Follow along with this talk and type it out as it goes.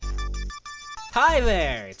Hi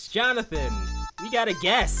there, it's Jonathan. We got a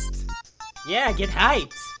guest. Yeah, get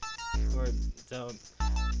hyped. Or don't.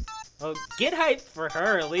 Oh, get hyped for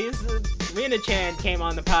her at least. Rina-Chan came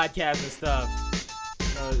on the podcast and stuff.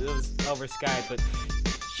 Oh, it was over Skype, but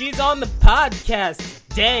she's on the podcast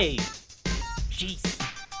today. Jeez.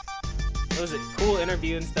 It was a cool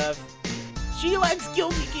interview and stuff. She likes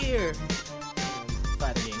Guilty Gear.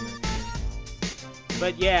 By the game.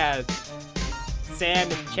 But yeah,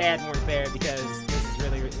 Sam and Chad weren't there because this is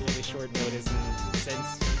really short notice, and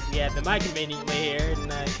since we had the mic conveniently here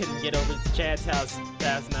and I couldn't get over to Chad's house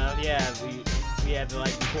fast enough, yeah, we had to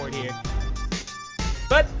like record here.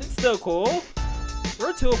 But it's still cool.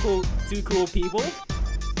 We're two cool people,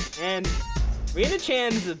 and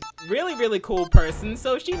Rina-Chan's a really cool person,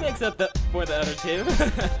 so she makes up for the other two.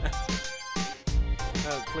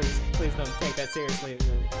 Oh, please don't take that seriously.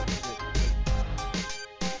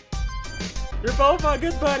 You're both my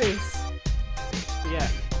good buddies. Yeah.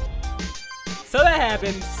 So that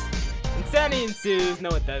happens. Insanity ensues. No,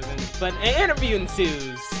 it doesn't. But an interview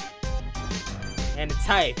ensues. And it's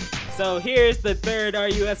hype. So here's the third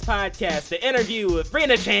RUS podcast, the interview with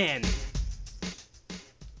Rina-Chan.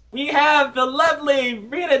 We have the lovely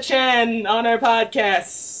Rina-Chan on our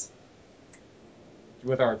podcast.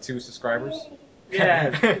 With our 2 subscribers?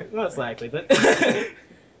 Yeah, most likely. But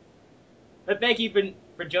but thank you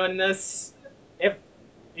for joining us. If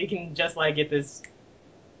you can just like get this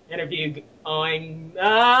interview going.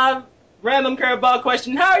 Random curveball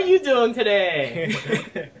question. How are you doing today?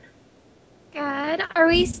 Good. Are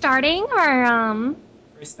we starting or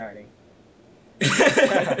We're starting.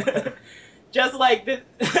 Just like this,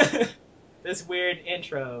 this weird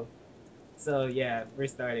intro. So yeah, we're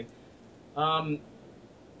starting. Um,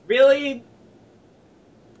 really,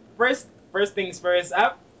 first things first.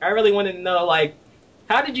 I really wanted to know like,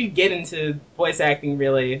 how did you get into voice acting?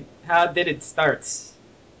 Really, how did it start?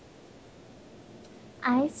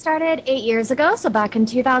 I started 8 years ago, so back in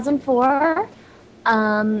 2004.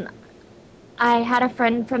 Um, I had a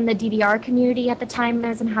friend from the DDR community at the time I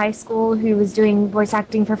was in high school who was doing voice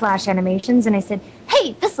acting for Flash animations, and I said,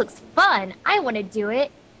 "Hey, this looks fun. I want to do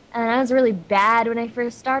it." And I was really bad when I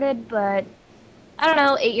first started, but I don't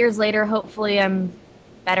know. 8 years later, hopefully, I'm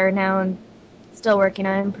better now and still working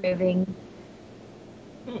on improving.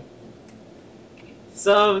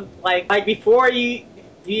 So like before you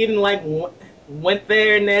even like went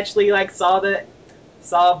there and actually like saw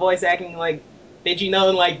voice acting, like did you know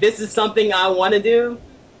like this is something I want to do?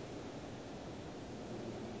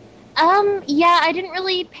 Yeah, I didn't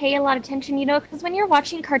really pay a lot of attention, because when you're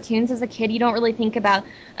watching cartoons as a kid, you don't really think about,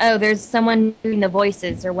 oh, there's someone doing the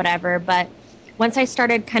voices or whatever. But once I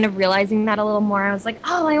started kind of realizing that a little more, I was like,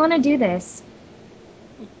 oh, I want to do this.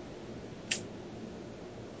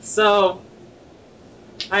 So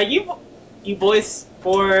you voice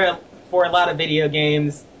for a lot of video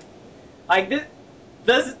games. Like this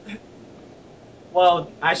does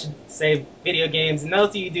well, I should say video games, and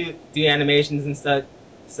also you do animations and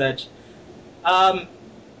such. Um,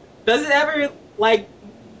 does it ever like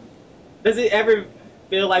does it ever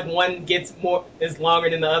feel like one gets more is longer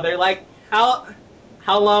than the other? Like how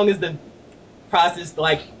long is the process to,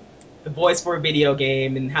 like the voice for a video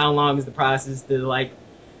game, and how long is the process to like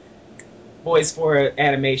voice for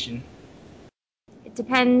animation? It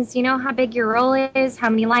depends, how big your role is, how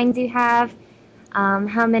many lines you have,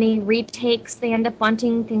 how many retakes they end up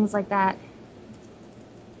wanting, things like that.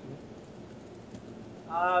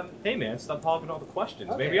 Hey man, stop hogging all the questions.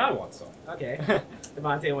 Okay. Maybe I want some. Okay,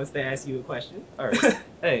 Devontae wants to ask you a question. Alright.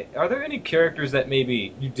 Hey, are there any characters that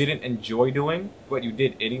maybe you didn't enjoy doing, but you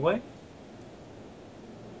did anyway?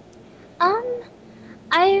 Um,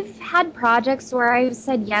 I've had projects where I've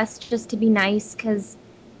said yes just to be nice because,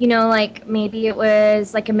 like maybe it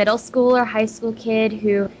was like a middle school or high school kid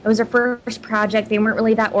who it was their first project. They weren't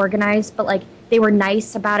really that organized, but like they were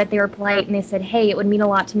nice about it. They were polite and they said, "Hey, it would mean a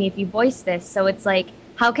lot to me if you voiced this." So it's like,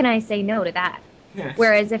 how can I say no to that?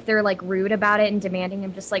 Whereas if they're like rude about it and demanding,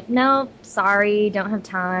 I'm just like, "No, sorry, don't have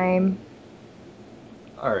time."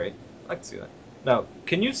 Alright, I can see that. Now,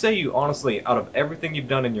 can you say you honestly, out of everything you've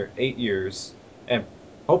done in your 8 years, and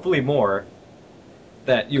hopefully more,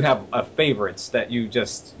 that you have a favorites that you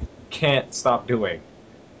just can't stop doing?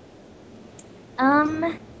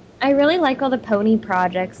 Um, I really like all the pony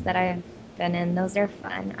projects that I've been in. Those are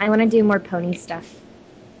fun. I want to do more pony stuff.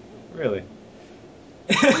 Really?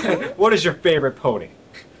 What is your favorite pony?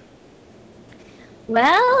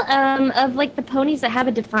 Well, of like the ponies that have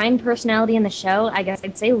a defined personality in the show, I guess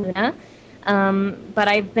I'd say Luna. But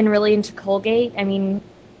I've been really into Colgate. I mean,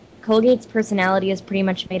 Colgate's personality is pretty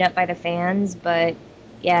much made up by the fans, but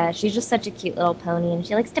Yeah, she's just such a cute little pony, and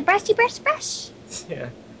she likes to brush, brush, brush. Yeah.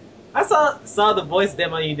 I saw the voice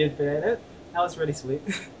demo you did for that. That was really sweet.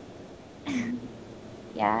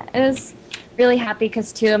 Yeah, it was really happy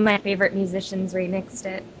because two of my favorite musicians remixed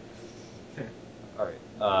it. All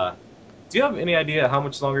right. Do you have any idea how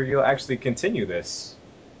much longer you'll actually continue this?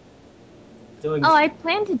 Doing Oh, I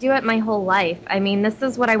plan to do it my whole life. I mean, this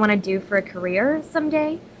is what I want to do for a career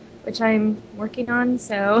someday, which I'm working on,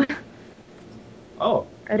 so Oh,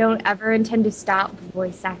 I don't ever intend to stop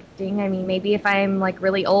voice acting. I mean, maybe if I'm like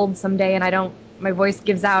really old someday and my voice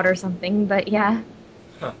gives out or something, but yeah.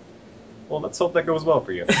 huh. Well, let's hope that goes well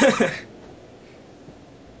for you. All right.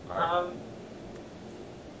 um.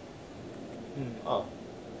 Oh.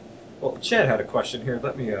 Well, Chad had a question here.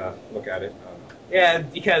 Let me look at it. Yeah,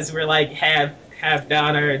 because we're like have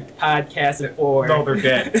done our podcast before. No, they're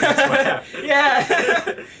dead. That's what happened.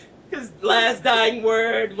 Yeah. His last dying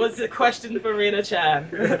word was a question for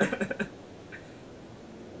Rina-Chan.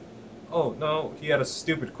 Oh no, he had a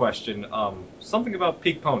stupid question. Something about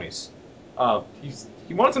peak ponies.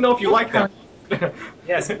 He wanted to know if you like them.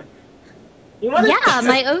 Yes. You want Yeah,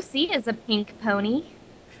 my OC is a pink pony.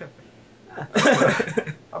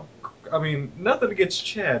 I mean, nothing against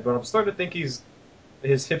Chad, but I'm starting to think his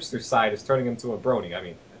hipster side is turning into a brony. I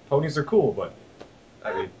mean, ponies are cool, but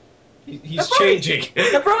I mean, he's changing.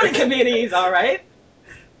 The brony community is all right.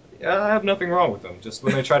 Yeah, I have nothing wrong with them. Just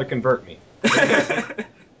when they try to convert me.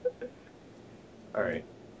 All right.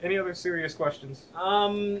 Any other serious questions?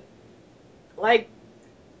 Like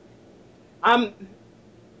I'm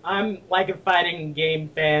I'm like a fighting game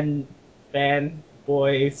fan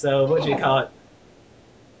boy. So what do you call it?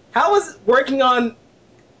 How was working on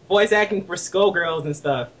voice acting for Skullgirls and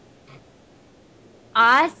stuff?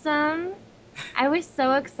 Awesome. I was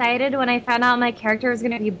so excited when I found out my character was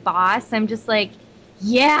going to be boss. I'm just like,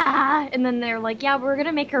 yeah. And then they're like, yeah, we're going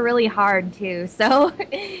to make her really hard too. So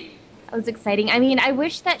that was exciting. I mean, I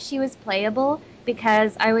wish that she was playable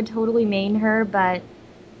because I would totally main her, but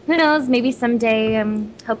who knows? Maybe someday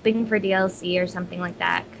I'm hoping for DLC or something like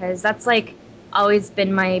that because that's like always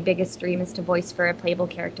been my biggest dream is to voice for a playable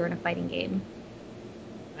character in a fighting game.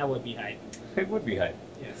 That would be hype. It would be hype.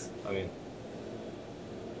 Yes. I mean,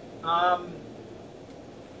 Um.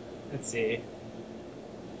 Let's see.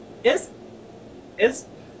 Is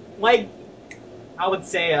like I would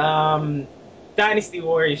say Dynasty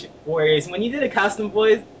Warriors. When you did a custom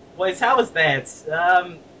voice, how was that?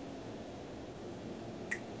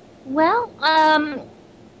 Well,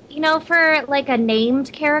 for like a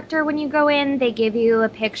named character, when you go in, they give you a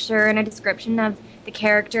picture and a description of the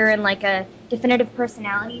character and like a definitive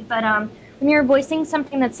personality. But when you're voicing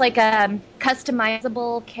something that's like a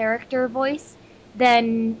customizable character voice,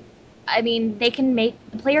 then I mean, the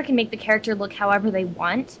player can make the character look however they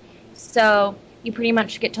want. So you pretty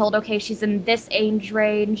much get told, okay, she's in this age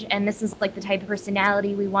range, and this is like the type of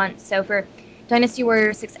personality we want. So for Dynasty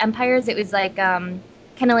Warriors 6 Empires, it was like kind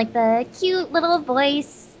of like the cute little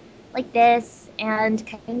voice like this and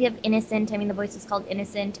kind of innocent. I mean, the voice is called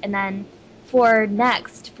Innocent. And then for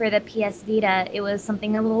the PS Vita, it was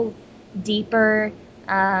something a little deeper.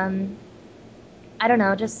 I don't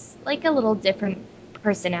know, just like a little different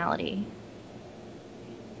personality.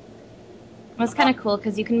 It was kind of cool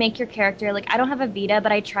because you can make your character like I don't have a Vita,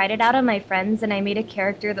 but I tried it out on my friends and I made a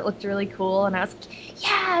character that looked really cool, and I was like,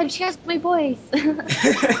 yeah, and she has my voice.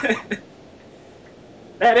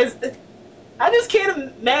 That is. I just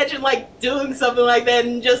can't imagine like doing something like that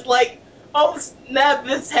and just like, oh snap,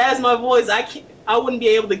 this has my voice. I can't. I wouldn't be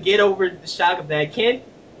able to get over the shock of that. Can't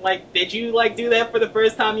like. Did you like do that for the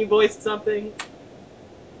first time you voiced something?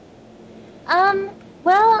 Um,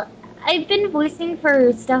 well, I've been voicing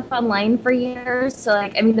for stuff online for years, so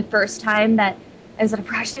like I mean the first time that I was at a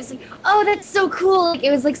project, I was like, oh, that's so cool. Like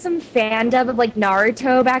it was like some fan dub of like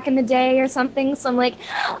Naruto back in the day or something. So I'm like,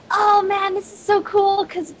 oh man, this is so cool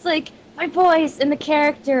because it's like my voice and the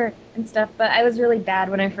character and stuff. But I was really bad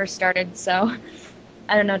when I first started, so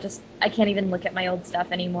I don't know, just I can't even look at my old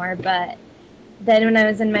stuff anymore. But then when I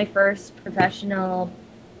was in my first professional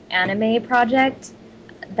anime project,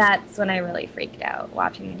 that's when I really freaked out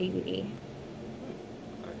watching the DVD.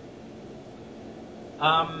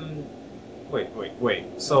 Um. wait.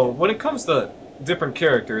 So when it comes to different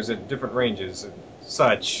characters at different ranges and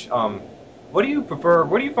such, what do you prefer?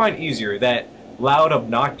 What do you find easier? That loud,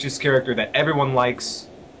 obnoxious character that everyone likes,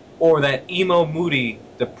 or that emo, moody,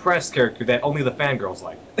 depressed character that only the fangirls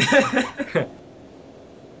like?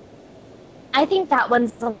 I think that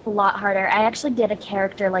one's a lot harder. I actually did a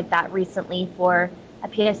character like that recently for a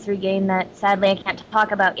PS3 game that sadly I can't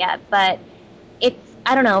talk about yet, but it's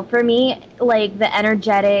I don't know, for me like the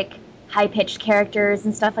energetic high-pitched characters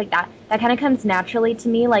and stuff like that. That kind of comes naturally to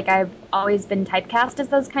me. Like I've always been typecast as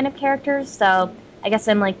those kind of characters, so I guess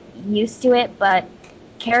I'm like used to it. But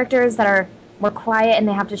characters that are more quiet and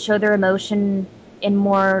they have to show their emotion in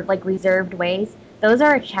more like reserved ways, those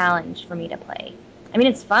are a challenge for me to play. I mean,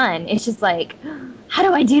 it's fun. It's just like, how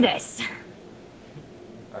do I do this?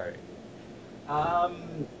 All right.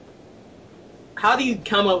 How do you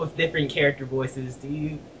come up with different character voices? Do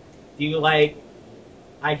you like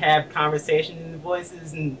have conversation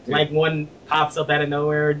voices and Dude. like one pops up out of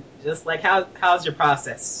nowhere? Just like how's your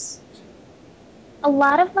process? A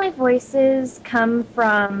lot of my voices come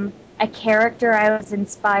from a character I was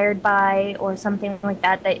inspired by or something like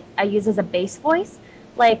that that I use as a base voice.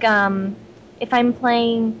 Like, if I'm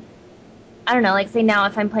playing, I don't know, like say now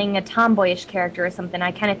if I'm playing a tomboyish character or something,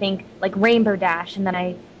 I kind of think like Rainbow Dash and then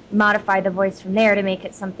I modify the voice from there to make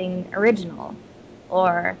it something original.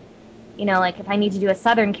 Or, like if I need to do a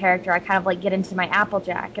southern character, I kind of like get into my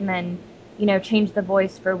Applejack and then, change the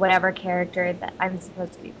voice for whatever character that I'm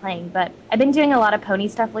supposed to be playing. But I've been doing a lot of pony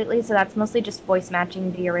stuff lately, so that's mostly just voice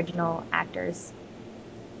matching the original actors.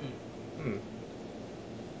 Hmm.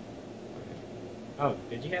 Oh,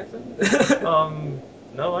 did you have something?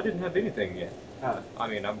 No, I didn't have anything yet. Oh. I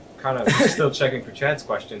mean, I'm kind of still checking for Chad's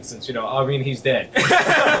questions since, I mean, he's dead.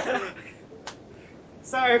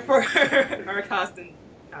 Sorry for our constant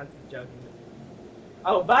joking.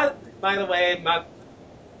 Oh, by the way, my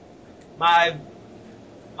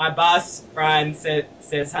my boss Brian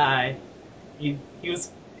says hi. He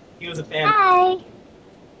was a fan of Hi!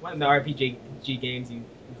 one of the RPG games you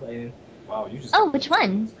played in. Wow, you just Oh, got which points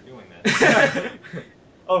one? for doing that.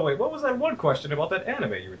 Oh, wait, what was that one question about that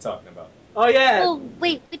anime you were talking about? Oh yeah. Well,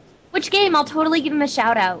 wait, which game? I'll totally give him a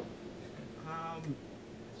shout out.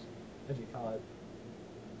 What do you call it?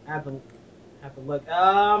 Have to look.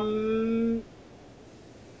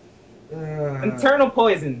 Internal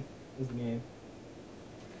Poison is the game.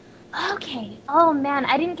 Okay. Oh man,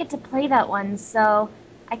 I didn't get to play that one, so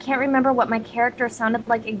I can't remember what my character sounded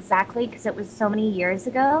like exactly because it was so many years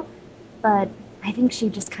ago. But I think she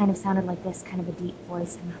just kind of sounded like this, kind of a deep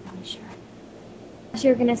voice. I'm not really sure. You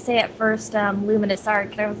were gonna say at first, Luminous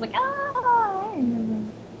Arc, and I was like, I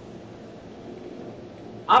remember.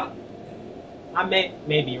 I'm I may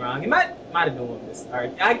be wrong. It might have been one of the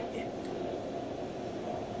start.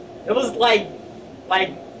 It was like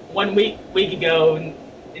 1 week ago,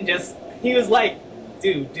 and just he was like,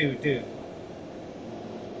 dude.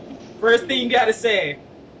 First thing you gotta say,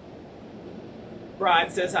 Brian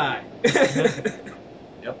says hi. Yep,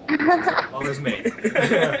 that's what he bothers me. Go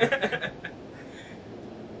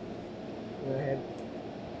ahead.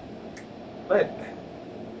 But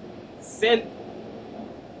sin.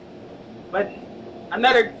 But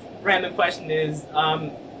another random question is,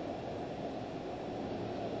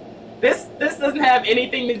 this doesn't have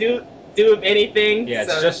anything to do with anything. Yeah,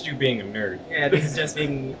 it's so, just you being a nerd. Yeah, this is just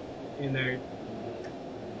being a nerd.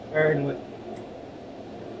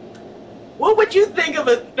 What would you think of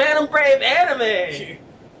a Phantom Brave anime?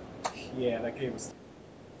 Yeah, that game was.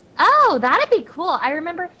 Oh, that'd be cool. I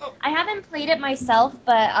remember I haven't played it myself,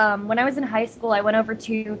 but when I was in high school, I went over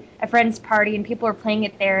to a friend's party and people were playing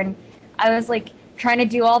it there, and I was like trying to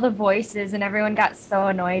do all the voices, and everyone got so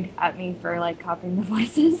annoyed at me for like copying the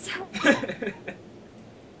voices.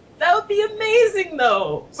 That would be amazing,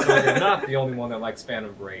 though. So you're not the only one that likes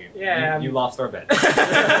Phantom Brave. Yeah, you lost our bet.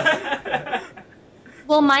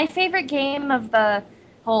 Well, my favorite game of the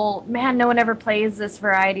whole man, no one ever plays this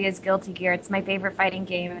variety is Guilty Gear. It's my favorite fighting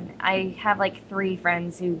game, and I have like 3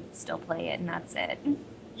 friends who still play it, and that's it.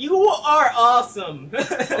 You are awesome.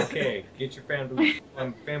 Okay, get your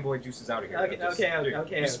fanboy juices out of here.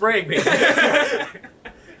 Okay. You're spraying me.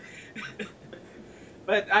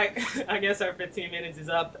 But I guess our 15 minutes is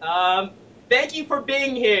up. Thank you for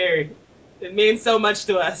being here. It means so much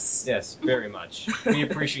to us. Yes, very much. We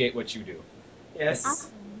appreciate what you do. Yes.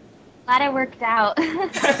 Awesome. Glad it worked out.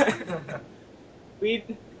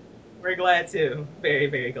 We're glad too. Very,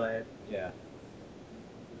 very glad. Yeah.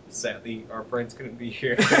 Sadly, our friends couldn't be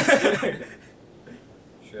here.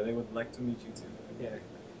 Sure, they would like to meet you too. Yeah.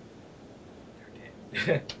 They're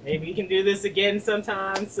dead. Maybe we can do this again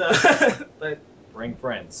sometime. So, but Bring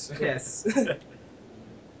friends. yes.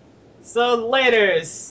 So, laters.